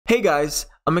Hey guys,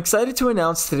 I'm excited to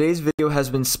announce today's video has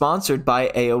been sponsored by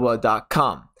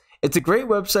AOA.com. It's a great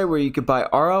website where you can buy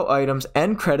RL items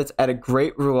and credits at a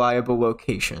great reliable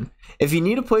location. If you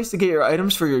need a place to get your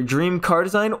items for your dream car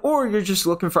design, or you're just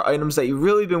looking for items that you've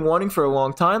really been wanting for a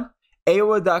long time,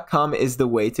 AOA.com is the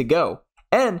way to go.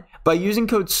 And by using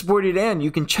code SPORTYDAN,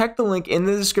 you can check the link in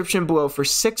the description below for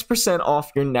 6%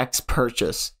 off your next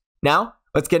purchase. Now,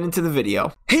 let's get into the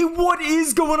video. Hey, what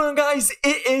is going on, guys?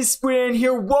 It is SPORTYDAN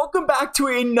here. Welcome back to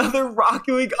another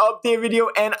Rocket League update video,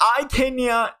 and I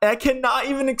cannot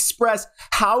even express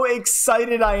how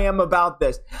excited I am about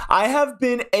this. I have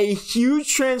been a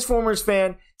huge Transformers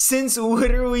fan since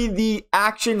literally the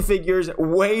action figures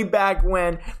way back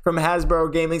when from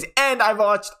Hasbro Gaming's, and I've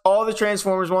watched all the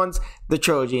Transformers ones, the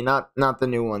trilogy, not the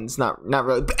new ones, not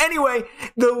really. But anyway,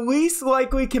 the least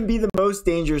likely can be the most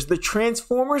dangerous. The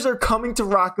Transformers are coming to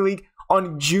Rocket League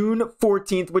on June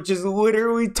 14th, which is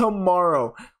literally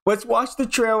tomorrow. Let's watch the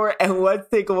trailer and let's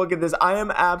take a look at this. I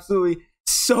am absolutely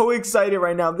so excited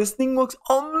right now. This thing looks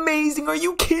amazing. Are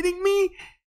you kidding me?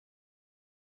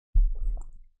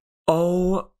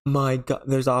 Oh my god,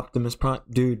 there's Optimus Prime.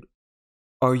 Dude,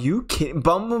 are you kidding?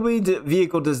 Bumblebee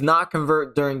vehicle does not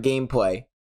convert during gameplay.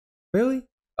 Really?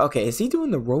 Okay, is he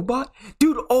doing the robot?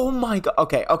 Dude, oh my god.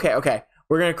 Okay.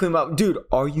 We're gonna clean up. Dude,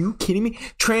 are you kidding me?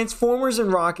 Transformers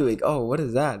in Rocket League. Oh, what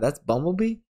is that? That's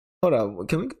Bumblebee? Hold on,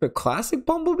 can we get a classic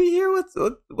Bumblebee here?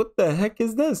 What the heck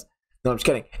is this? No, I'm just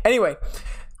kidding. Anyway,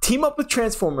 team up with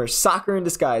Transformers, soccer in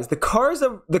disguise. The cars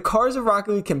of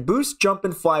Rocket League can boost, jump,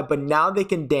 and fly, but now they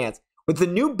can dance. With the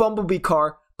new Bumblebee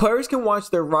car, players can watch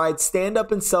their ride stand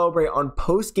up and celebrate on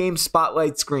post-game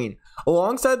spotlight screen.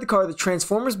 Alongside the car, the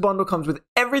Transformers bundle comes with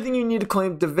everything you need to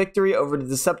claim the victory over the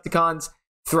Decepticon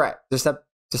threat.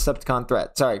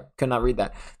 Sorry, could not read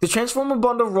that. The Transformer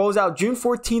bundle rolls out June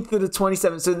 14th to the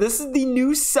 27th. So this is the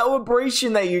new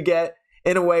celebration that you get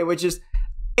in a way, which is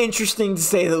interesting to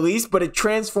say the least, but it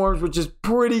transforms, which is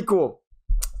pretty cool.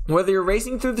 Whether you're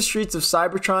racing through the streets of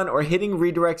Cybertron or hitting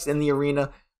redirects in the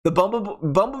arena, the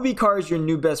Bumblebee car is your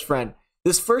new best friend.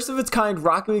 This first of its kind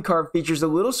Rocket League car features a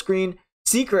little screen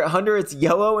secret under its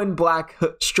yellow and black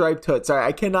striped hood. Sorry,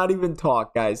 I cannot even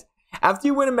talk, guys. After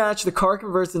you win a match, the car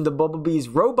converts into Bumblebee's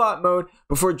robot mode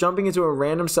before jumping into a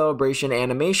random celebration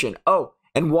animation. Oh,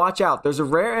 and watch out, there's a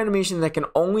rare animation that can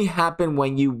only happen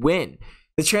when you win.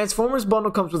 The Transformers bundle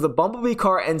comes with a Bumblebee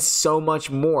car and so much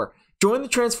more. Join the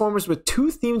Transformers with 2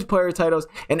 themed player titles,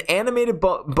 an animated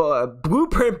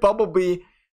Blueprint Bumblebee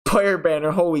player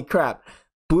banner. Holy crap.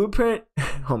 Blueprint,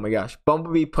 oh my gosh,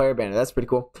 Bumblebee player banner. That's pretty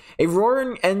cool. A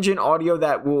roaring engine audio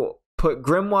that will put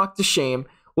Grimlock to shame.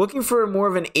 Looking for more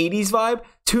of an 80s vibe?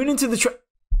 Tune into the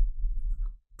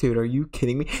Dude, are you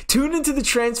kidding me? Tune into the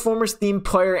Transformers themed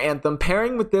player anthem,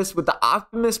 pairing with this with the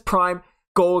Optimus Prime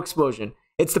goal explosion.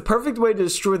 It's the perfect way to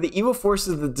destroy the evil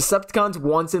forces of the Decepticons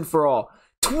once and for all.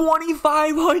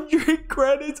 2,500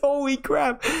 credits, holy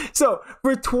crap. So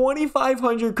for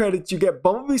 2,500 credits, you get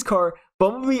Bumblebee's car,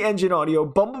 Bumblebee engine audio,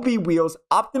 Bumblebee wheels,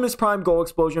 Optimus Prime goal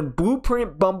explosion,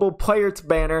 Blueprint Bumble player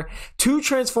banner, 2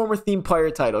 Transformer themed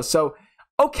player titles. So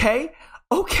okay,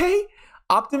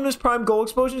 Optimus Prime goal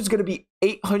explosion is going to be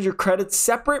 800 credits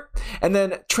separate, and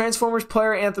then Transformers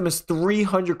player anthem is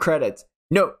 300 credits.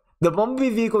 Note, the Bumblebee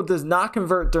vehicle does not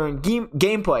convert during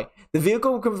gameplay. The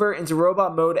vehicle will convert into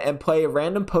robot mode and play a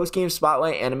random post-game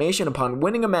spotlight animation upon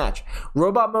winning a match.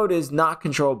 Robot mode is not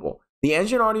controllable. The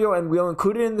engine audio and wheel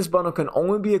included in this bundle can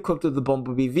only be equipped with the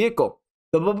Bumblebee vehicle.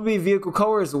 The Bumblebee vehicle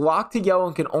color is locked to yellow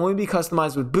and can only be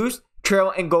customized with boost,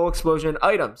 trail, and goal explosion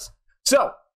items.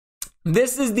 So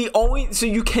this is the only, so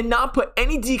you cannot put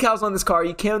any decals on this car.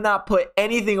 You cannot put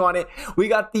anything on it. We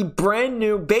got the brand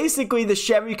new, basically the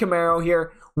Chevy Camaro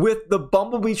here with the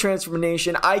Bumblebee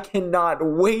transformation. I cannot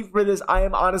wait for this. I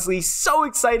am honestly so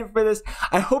excited for this.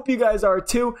 I hope you guys are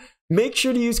too. Make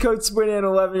sure to use code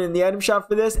SPORTYDAN11 in the item shop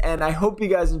for this, and I hope you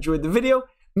guys enjoyed the video.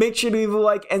 Make sure to leave a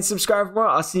like and subscribe for more.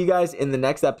 I'll see you guys in the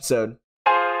next episode.